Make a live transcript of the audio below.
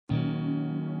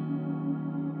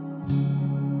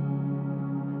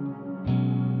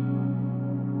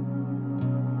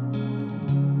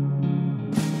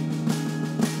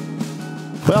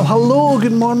Well, hello,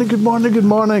 good morning, good morning, good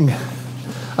morning.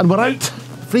 And we're out,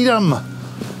 freedom,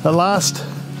 at last.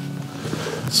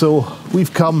 So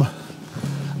we've come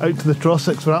out to the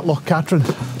Trossachs, we're at Loch Katrine.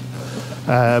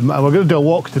 And we're going to do a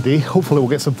walk today. Hopefully we'll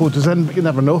get some photos in, but you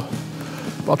never know.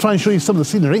 But I'll try and show you some of the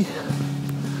scenery.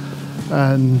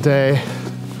 And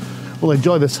we'll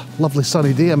enjoy this lovely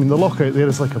sunny day. I mean, the loch out there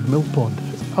is like a mill pond.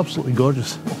 It's absolutely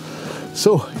gorgeous.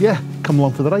 So yeah, come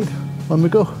along for the ride. On we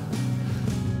go.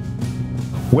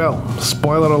 Well,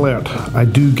 spoiler alert, I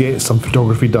do get some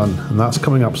photography done, and that's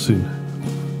coming up soon.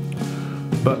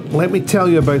 But let me tell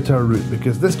you about our route,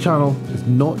 because this channel is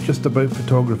not just about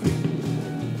photography.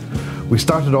 We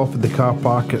started off at the car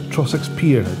park at Trossachs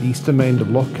Pier at the eastern end of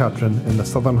Loch Katrine in the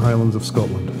southern Highlands of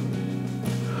Scotland.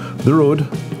 The road,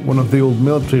 one of the old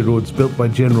military roads built by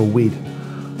General Wade,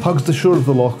 hugs the shore of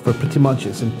the loch for pretty much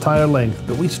its entire length,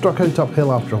 but we struck out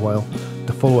uphill after a while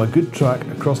to follow a good track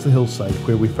across the hillside,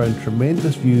 where we found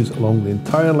tremendous views along the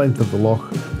entire length of the loch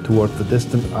towards the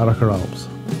distant Arrochar Alps.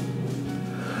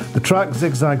 The track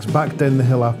zigzags back down the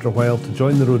hill after a while to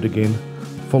join the road again,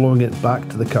 following it back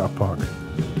to the car park.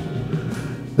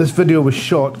 This video was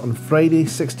shot on Friday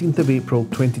 16th of April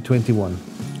 2021,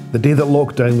 the day that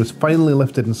lockdown was finally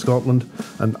lifted in Scotland,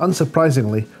 and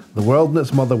unsurprisingly, the world and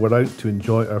its mother were out to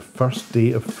enjoy our first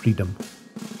day of freedom.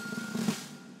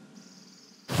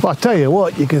 Well, I tell you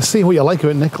what, you can see what you like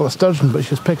about Nicola Sturgeon, but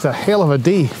she's picked a hell of a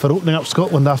day for opening up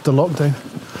Scotland after lockdown.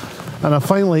 And I'm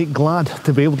finally glad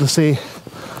to be able to say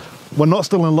we're not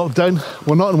still in lockdown,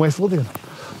 we're not in West Lothian.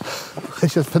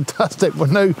 It's just fantastic. We're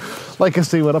now, like I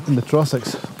say, we're up in the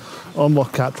Trossachs on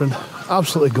Loch Katrine.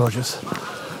 Absolutely gorgeous.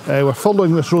 We're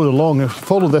following this road along. If you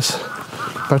follow this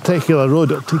particular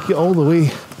road, it'll take you all the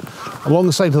way along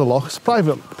the side of the loch. It's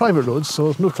private roads, so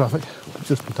there's no traffic, which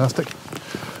is fantastic.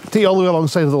 Take you all the way along the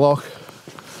side of the loch,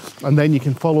 and then you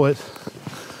can follow it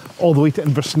all the way to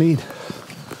Inversnaid.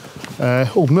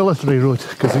 Old military road,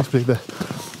 because it's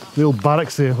the old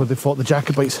barracks there where they fought the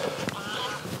Jacobites.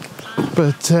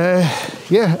 But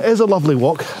yeah, it is a lovely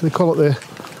walk. They call it the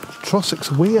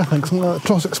Trossachs Way, I think, something like that,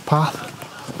 Trossachs Path.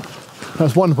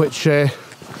 That's one which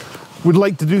we'd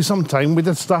like to do sometime. We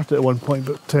did start it at one point,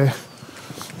 but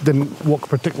didn't walk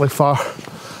particularly far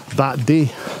that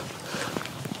day.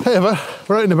 However,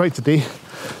 we're out and about today,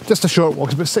 just a short walk,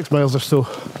 it's about 6 miles or so,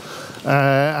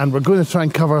 and we're going to try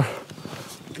and cover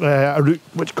a route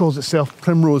which calls itself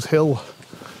Primrose Hill.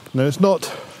 Now it's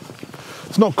not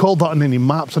called that on any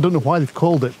maps. I don't know why they've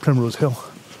called it Primrose Hill,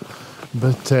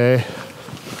 but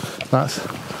that's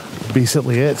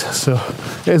basically it. So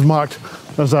it is marked.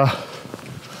 There's a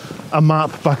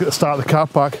map back at the start of the car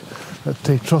park at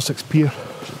Trossachs Pier,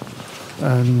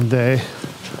 and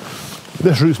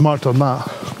this route's marked on that,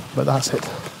 but that's it.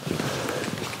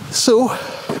 So,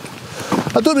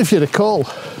 I don't know if you recall,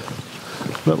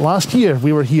 but last year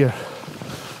we were here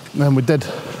and we did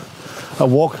a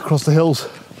walk across the hills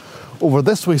over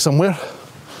this way somewhere,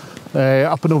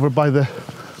 up and over by the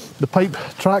pipe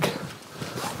track,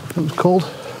 it was called.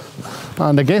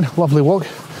 And again, lovely walk,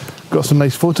 got some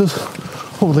nice photos,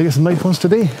 hopefully get some nice ones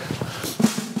today.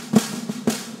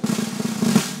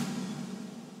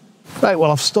 Right,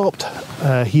 well, I've stopped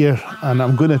here and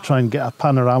I'm going to try and get a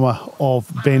panorama of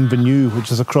Benvenue,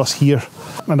 which is across here.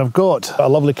 And I've got a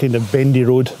lovely kind of bendy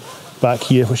road back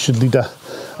here, which should lead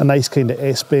a nice kind of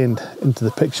S-bend into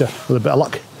the picture with a bit of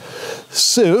luck.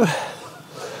 So,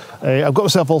 I've got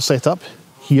myself all set up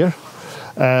here.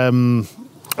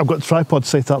 I've got the tripod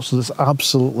set up so it's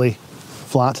absolutely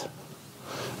flat.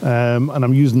 And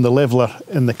I'm using the leveler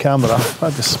in the camera.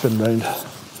 I'll just spin round.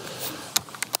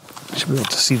 Should be able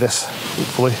to see this,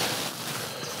 hopefully.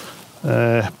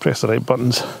 Press the right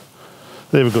buttons.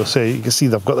 There we go. So you can see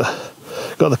that I've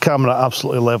got the camera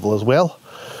absolutely level as well,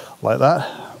 like that.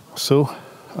 So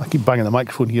I keep banging the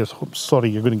microphone here. So I'm sorry,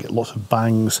 you're going to get lots of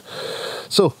bangs.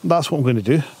 So that's what I'm going to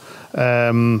do.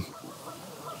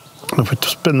 If we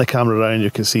spin the camera around,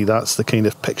 you can see that's the kind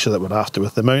of picture that we're after,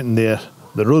 with the mountain there,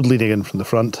 the road leading in from the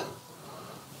front,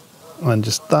 and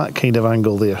just that kind of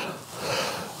angle there.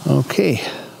 Okay.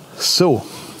 So,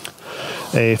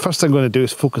 first thing I'm going to do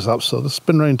is focus up, so I'll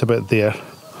spin around to about there.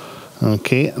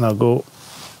 Okay, and I'll go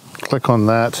click on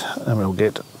that, and we'll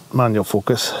get manual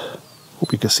focus.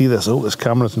 Hope you can see this. Oh, this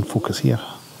camera's in focus here.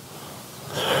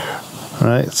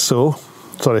 Alright, so,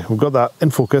 sorry, we've got that in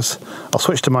focus. I'll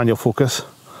switch to manual focus,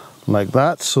 like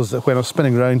that, so that when I'm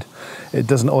spinning around, it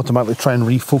doesn't automatically try and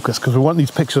refocus, because we want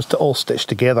these pictures to all stitch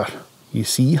together, you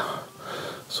see.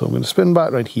 So I'm going to spin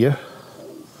back right here.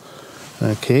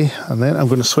 Okay, and then I'm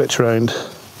going to switch around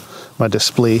my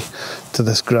display to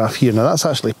this graph here. Now that's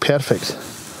actually perfect,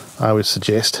 I would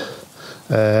suggest.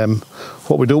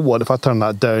 What we don't want, if I turn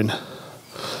that down,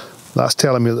 that's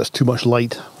telling me that there's too much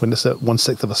light when it's at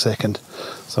 1/6 of a second.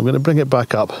 So I'm going to bring it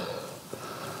back up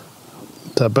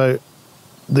to about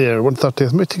there,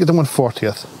 1/30th, maybe take it to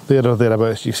 1/40th, there or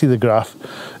thereabouts. You see the graph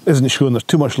isn't showing there's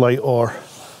too much light, or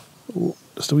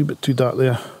just a wee bit too dark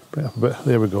there. Bring it up a bit,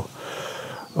 there we go.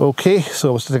 Okay, so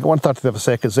I was to take 1/30th of a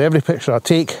second. So every picture I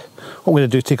take, what I'm going to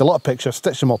do, take a lot of pictures,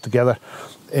 stitch them all together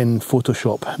in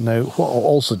Photoshop. Now, what I'll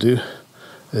also do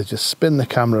is just spin the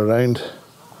camera around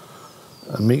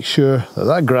and make sure that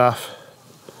that graph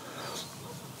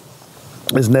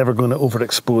is never going to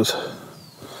overexpose.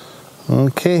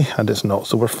 Okay, and it's not,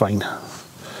 so we're fine.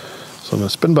 So I'm going to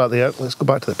spin back there. Let's go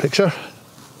back to the picture.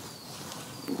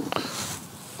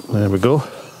 There we go.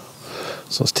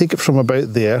 So let's take it from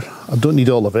about there. I don't need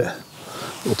all of it.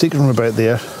 We'll take it from about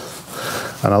there,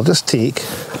 and I'll just take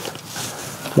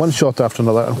one shot after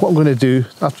another. And what I'm going to do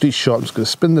after each shot, I'm just going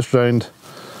to spin this round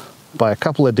by a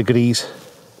couple of degrees.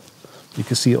 You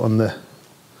can see it on the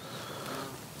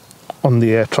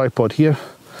tripod here.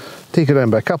 Take it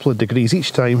around by a couple of degrees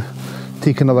each time.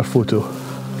 Take another photo.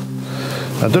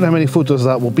 I don't know how many photos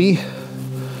that will be,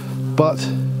 but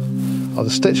I'll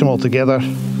just stitch them all together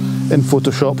in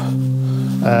Photoshop.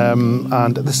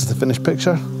 And this is the finished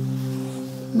picture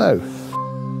now.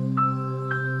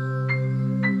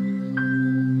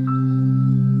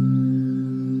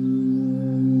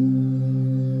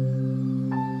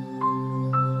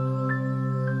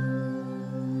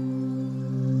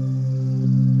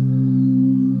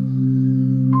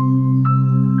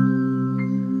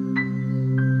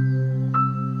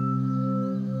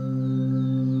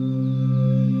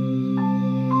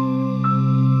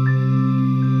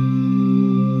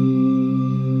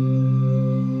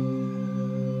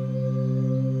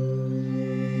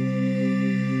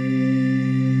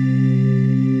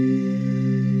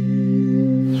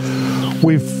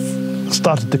 We've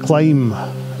started to climb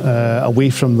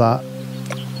away from that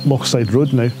Lochside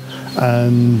road now,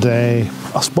 and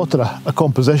I spotted a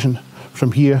composition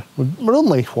from here. We're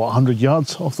only, what, 100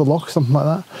 yards off the loch, something like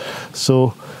that.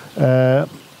 So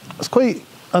it's quite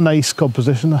a nice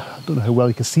composition. I don't know how well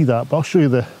you can see that, but I'll show you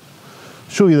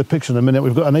the picture in a minute.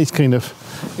 We've got a nice kind of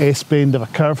S-bend of a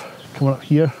curve coming up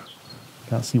here.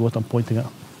 Can't see what I'm pointing at.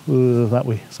 That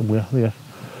way, somewhere there.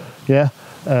 Yeah.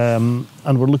 And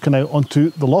we're looking out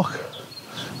onto the loch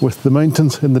with the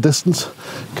mountains in the distance.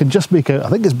 Can just make out, I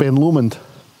think it's Ben Lomond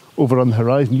over on the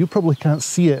horizon. You probably can't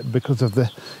see it because of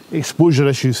the exposure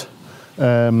issues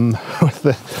with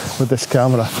this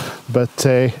camera, but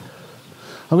I'm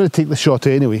going to take the shot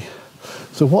anyway.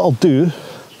 So what I'll do,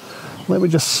 let me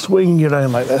just swing you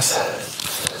around like this.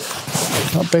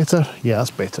 Is that better? Yeah,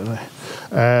 that's better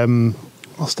now.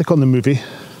 I'll stick on the movie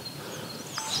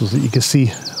so that you can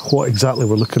see what exactly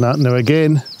we're looking at. Now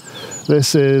again,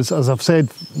 this is, as I've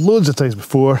said loads of times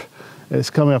before, it's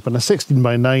coming up in a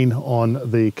 16:9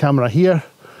 on the camera here,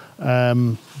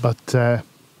 but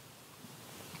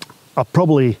I'll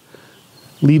probably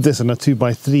leave this in a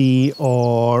 2:3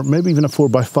 or maybe even a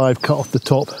 4:5, cut off the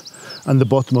top and the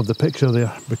bottom of the picture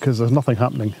there, because there's nothing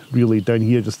happening really down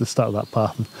here, just the start of that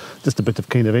path, and just a bit of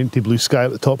kind of empty blue sky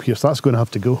at the top here, so that's going to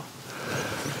have to go.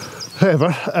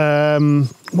 However,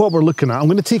 what we're looking at, I'm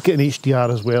going to take it in HDR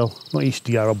as well. Not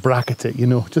HDR, I'll bracket it, you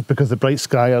know, just because the bright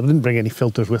sky, I didn't bring any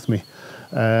filters with me.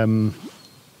 I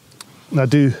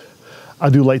do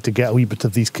like to get a wee bit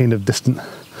of these kind of distant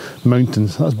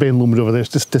mountains. That's Ben Lomond over there, it's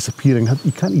just disappearing.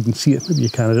 You can't even see it, maybe you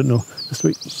can, I don't know. Just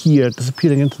right here,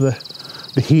 disappearing into the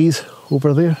haze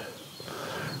over there.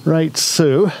 Right,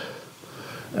 so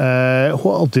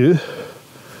what I'll do,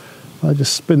 I'll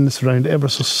just spin this around ever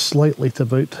so slightly to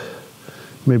about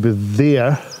maybe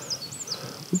there.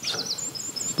 Oops,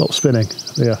 stop spinning,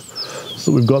 there.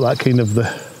 So we've got that kind of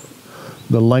the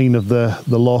line of the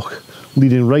loch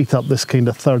leading right up this kind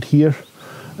of third here,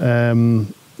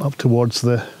 up towards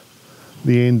the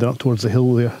end and up towards the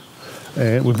hill there.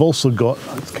 We've also got,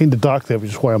 it's kind of dark there,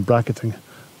 which is why I'm bracketing,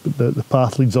 but the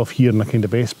path leads off here in a kind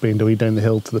of S-bend away down the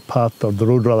hill to the path, or the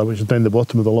road rather, which is down the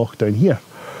bottom of the loch down here.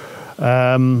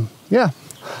 Yeah,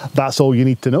 that's all you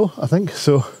need to know, I think.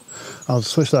 So I'll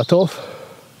switch that off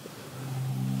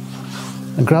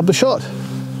and grab the shot.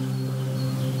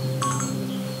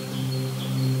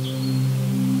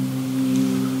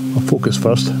 I'll focus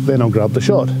first, then I'll grab the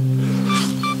shot.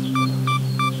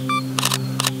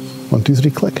 1, 2,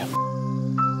 3, click.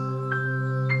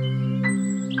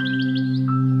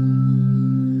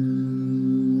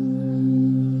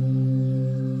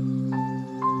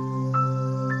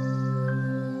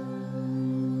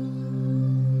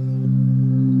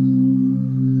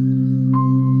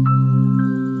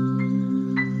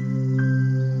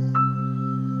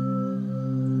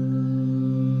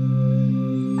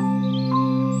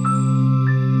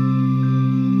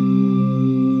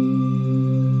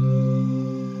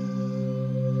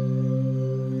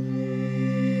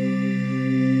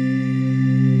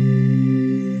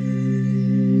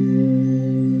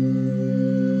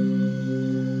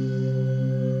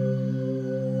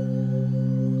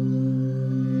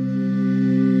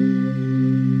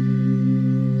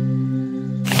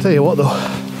 Tell you what though,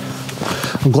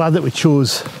 I'm glad that we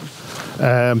chose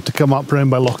to come up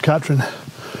round by Loch Katrine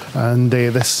and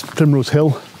this Primrose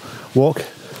Hill walk.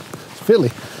 It's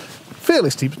fairly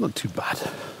steep, it's not too bad.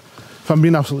 If I'm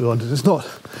being absolutely honest, it's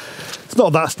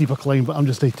not that steep a climb, but I'm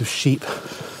just out of shape.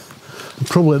 I'm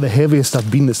probably the heaviest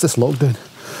I've been. It's this lockdown.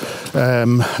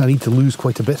 I need to lose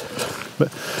quite a bit.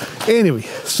 But anyway,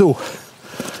 so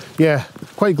yeah,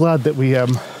 quite glad that we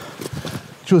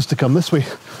chose to come this way,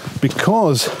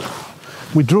 because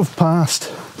we drove past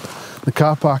the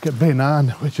car park at Ben Ann,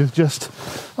 which is just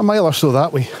a mile or so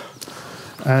that way,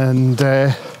 and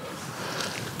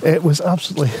it was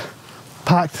absolutely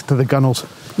packed to the gunnels.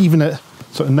 Even at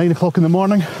sort of 9 o'clock in the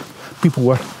morning, people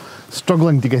were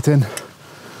struggling to get in,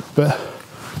 but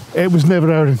it was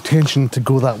never our intention to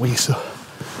go that way. So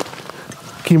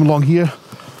came along here,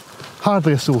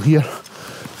 hardly a soul here,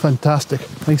 fantastic,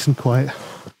 nice and quiet.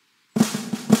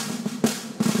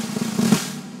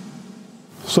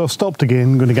 So I've stopped again.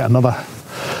 I'm going to get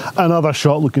another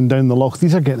shot looking down the loch.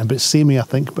 These are getting a bit samey, I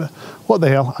think, but what the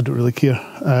hell, I don't really care.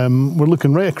 We're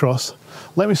looking right across.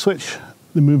 Let me switch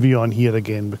the movie on here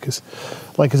again, because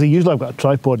like I say, usually I've got a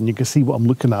tripod and you can see what I'm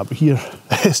looking at, but here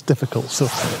it's difficult. So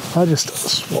I just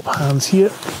swap hands here,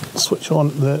 switch on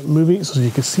the movie so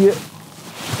you can see it.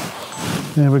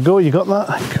 There we go, you got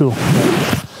that? Cool.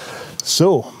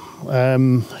 So,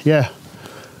 yeah,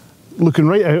 looking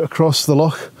right out across the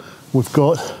loch. We've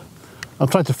got, I'm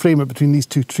trying to frame it between these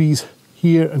two trees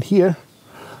here and here,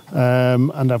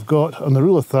 and I've got, on the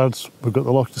rule of thirds, we've got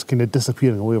the loch just kind of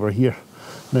disappearing away over here.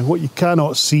 Now what you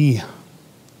cannot see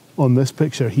on this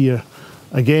picture here,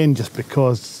 again just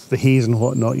because the haze and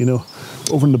whatnot, you know,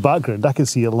 over in the background I can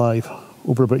see it live.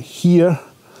 Over about here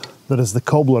there is the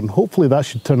cobbler, and hopefully that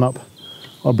should turn up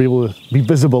or be able to be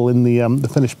visible in the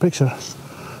finished picture.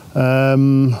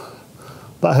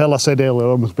 That hill I said earlier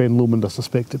on was Ben Lomond, I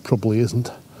suspect it probably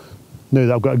isn't, now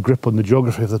that I've got a grip on the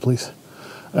geography of the place.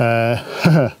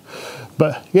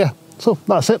 But yeah, so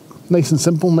that's it. Nice and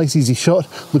simple, nice easy shot,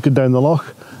 looking down the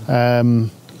loch. Try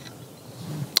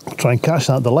and catch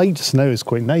that. The light just now is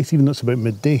quite nice, even though it's about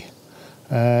midday.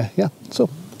 Yeah, so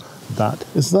that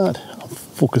is that. I'll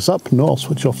focus up. No, I'll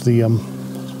switch off the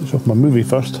switch off my movie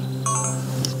first.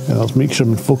 Yeah, let's make sure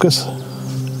I'm in focus.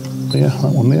 There,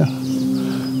 that one there.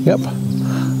 Yep.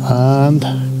 And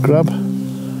grab,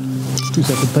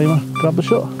 2-second timer, grab the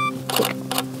shot.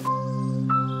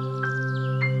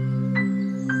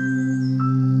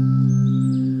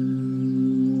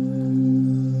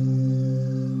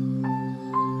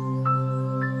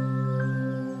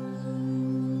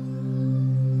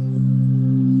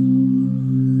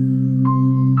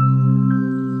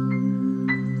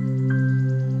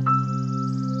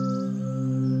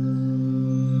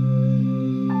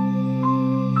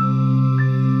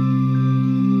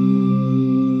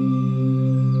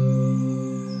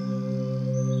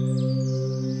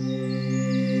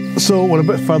 So we're a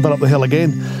bit further up the hill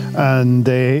again, and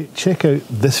check out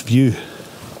this view.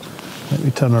 Let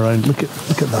me turn around. Look at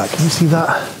that. Can you see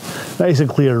that? Nice and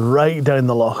clear right down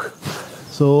the loch.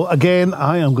 So again,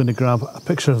 I am going to grab a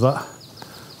picture of that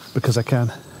because I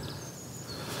can.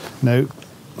 Now,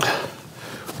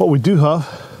 what we do have,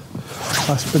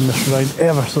 I spin this around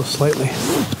ever so slightly.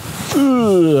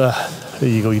 There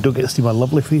you go. You don't get to see my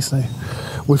lovely face now.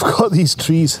 We've got these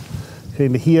trees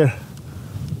kind of here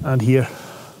and here.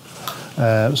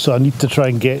 So I need to try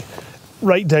and get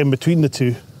right down between the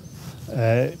two,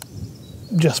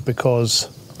 just because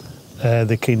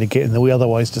they kind of get in the way,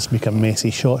 otherwise just make a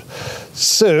messy shot.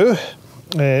 So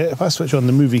if I switch on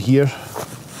the movie here,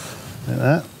 like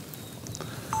that,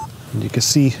 and you can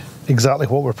see exactly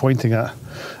what we're pointing at,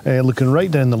 looking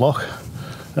right down the loch.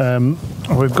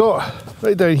 We've got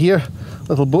right down here,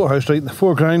 little boathouse right in the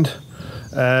foreground.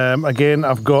 Again,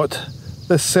 I've got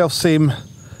this self-same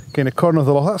kind of corner of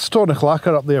the loch. That's Trossachs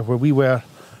Pier up there where we were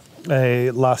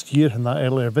last year in that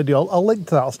earlier video. I'll link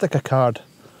to that. I'll stick a card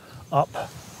up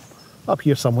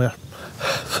here somewhere,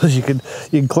 so you can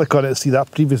click on it and see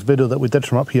that previous video that we did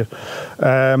from up here.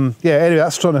 Yeah, anyway,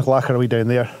 that's Trossachs Pier way down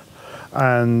there,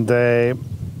 and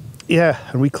yeah,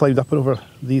 and we climbed up and over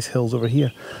these hills over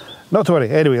here. Not to worry.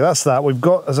 Anyway, that's that. We've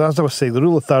got, as I was saying, the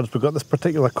rule of thirds. We've got this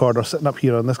particular corner sitting up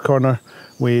here on this corner.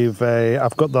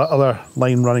 I've got the other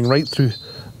line running right through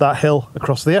that hill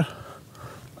across there,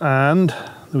 and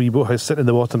the wee boathouse sitting in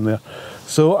the bottom there.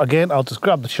 So again, I'll just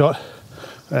grab the shot,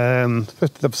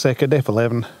 50th of a second,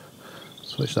 f11,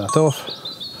 switch that off.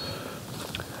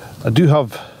 I do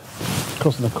have,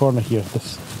 crossing the corner here,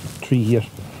 this tree here,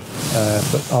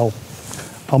 but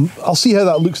I'll see how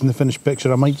that looks in the finished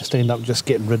picture. I might just end up just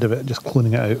getting rid of it, just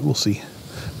cloning it out, we'll see.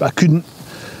 But I couldn't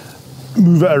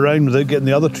move it around without getting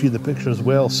the other tree in the picture as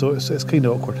well, so it's kind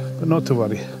of awkward, but not to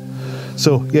worry.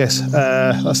 So yes,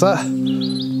 that's that.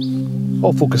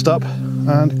 All focused up,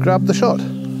 and grab the shot.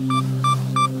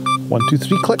 1, 2,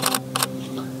 3, click.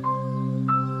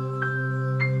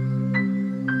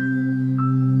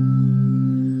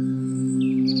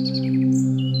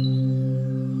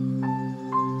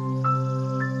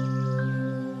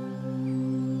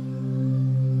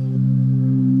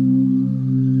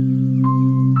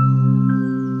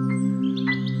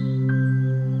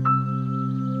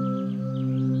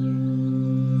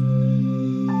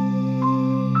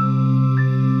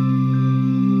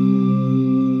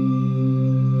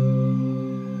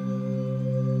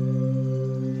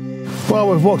 Well,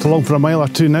 we've walked along for a mile or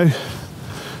two now,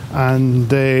 and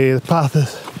the path is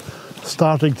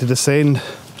starting to descend.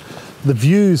 The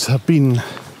views have been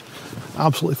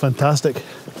absolutely fantastic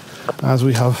as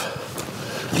we have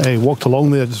walked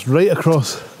along there, just right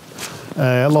across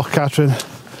Loch Katrine,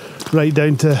 right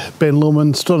down to Ben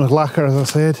Lomond, Trossachs Pier, as I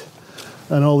said,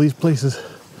 and all these places.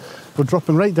 We're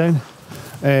dropping right down,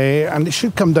 and it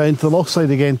should come down to the loch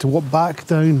side again to walk back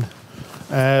down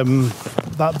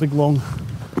that big long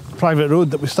private road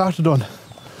that we started on.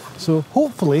 So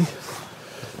hopefully,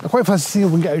 I quite fancy seeing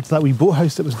if we can get out to that wee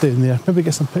boathouse that was down there. Maybe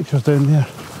get some pictures down there.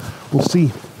 We'll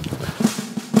see.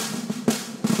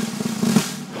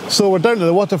 So we're down to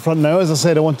the waterfront now. As I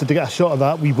said, I wanted to get a shot of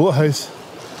that wee boathouse,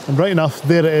 and right enough,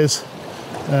 there it is,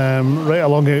 right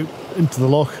along out into the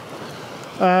loch.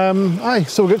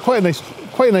 So we've got quite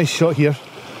a nice shot here,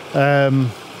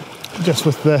 just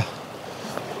with the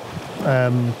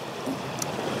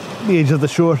edge of the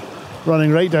shore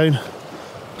running right down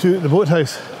to the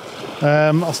boathouse.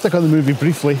 I'll stick on the movie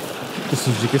briefly, just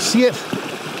so you can see it.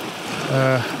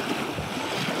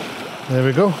 There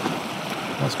we go.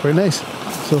 That's quite nice.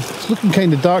 So it's looking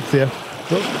kind of dark there.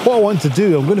 But what I want to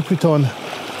do, I'm going to put on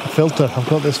a filter. I've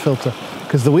got this filter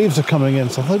because the waves are coming in,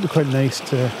 so I thought it'd be quite nice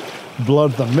to blur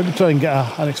them. Maybe try and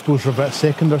get an exposure of about a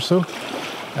second or so.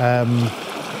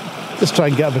 Just try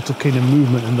and get a bit of kind of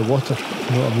movement in the water.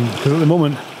 You know what I mean? Because at the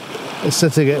moment it's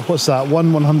sitting at, what's that,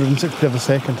 1/160th of a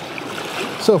second.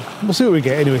 So we'll see what we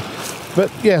get anyway.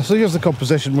 But yeah, so here's the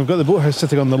composition. We've got the boathouse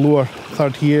sitting on the lower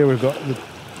third here. We've got the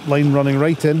line running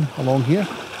right in along here,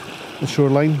 the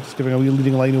shoreline. Just giving a wee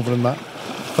leading line over in that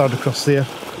third across there.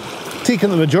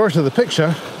 Taking the majority of the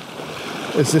picture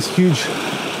is this huge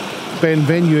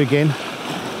venue again.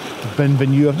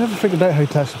 Venue. I've never figured out how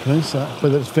to actually pronounce that,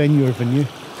 whether it's venue or venue.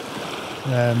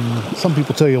 Some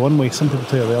people tell you one way, some people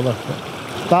tell you the other. But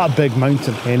that big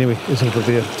mountain, anyway, is over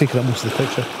there, taking up most of the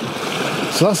picture.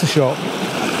 So that's the shot.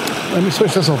 Let me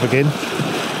switch this off again.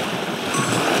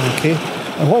 Okay.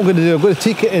 And what I'm going to do, I'm going to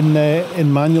take it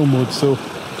in manual mode. So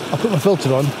I'll put my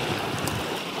filter on,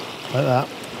 like that.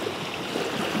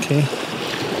 Okay.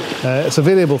 It's a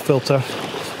variable filter.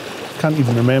 Can't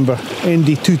even remember.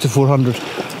 ND2 to 400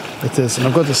 it is, and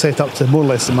I've got it set up to more or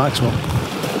less the maximum.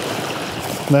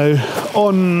 Now,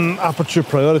 on aperture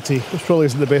priority, which probably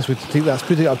isn't the best way to take that, it's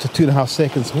putting it up to 2.5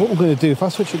 seconds. So what I'm going to do, if I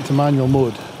switch it to manual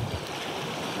mode,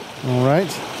 all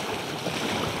right,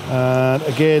 and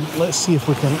again, let's see if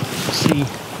we can see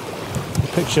the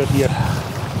picture here.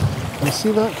 Can you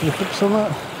see that? Can you focus on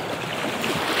that?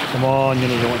 Come on, you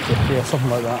know you want to. Yeah,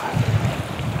 something like that.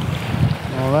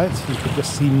 All right, you can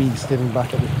just see me staring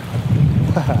back at me.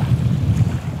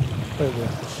 Right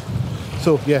there.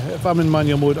 So yeah, if I'm in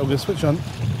manual mode, I'm going to switch on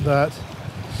that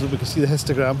so that we can see the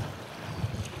histogram.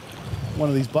 One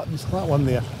of these buttons, that one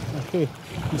there. Okay,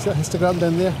 you see that histogram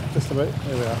down there? Just about,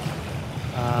 there we are.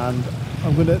 And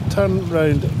I'm going to turn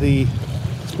round the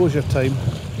exposure time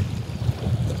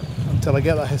until I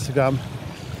get that histogram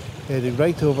heading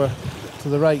right over to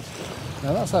the right.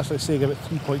 Now that's actually saying about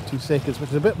 3.2 seconds,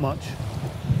 which is a bit much.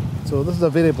 So this is a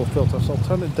variable filter, so I'll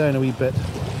turn it down a wee bit.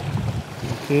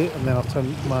 Okay, and then I'll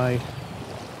turn my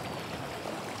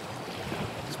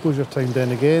exposure time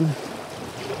down again.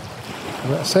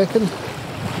 About a second.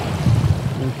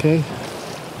 Okay.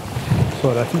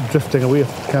 Sorry, I keep drifting away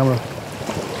from the camera.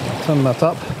 I'll turn that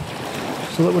up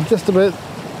so that we're just about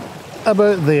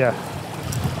there.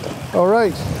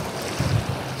 Alright.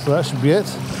 So that should be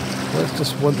it. Let's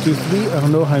just 1, 2, 3. I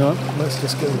don't know, hang on. Let's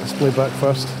just get the display back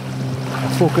first. I'll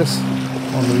focus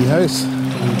on the wee house,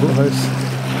 on the boathouse,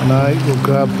 and I will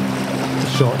grab the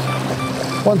shot.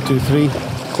 1, 2, 3,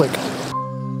 click.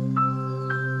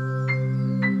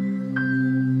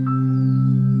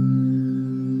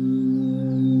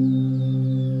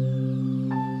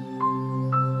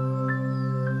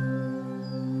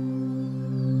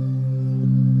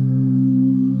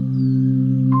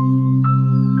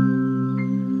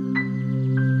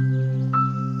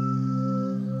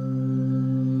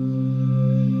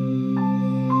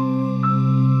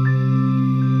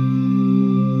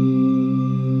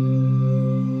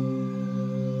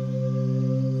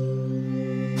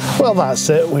 Well, that's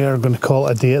it. We are going to call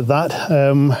it a day at that.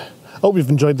 I hope you've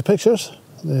enjoyed the pictures.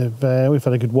 We've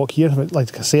had a good walk here,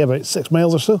 like I say, about 6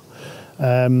 miles or so.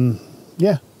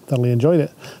 Yeah, thoroughly enjoyed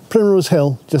it. Primrose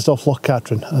Hill, just off Loch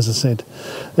Katrine, as I said.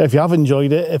 If you have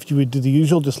enjoyed it, if you would do the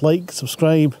usual, just like,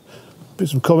 subscribe, put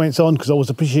some comments on, because I always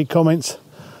appreciate comments.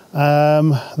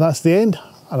 That's the end,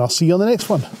 and I'll see you on the next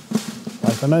one.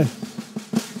 Bye for now.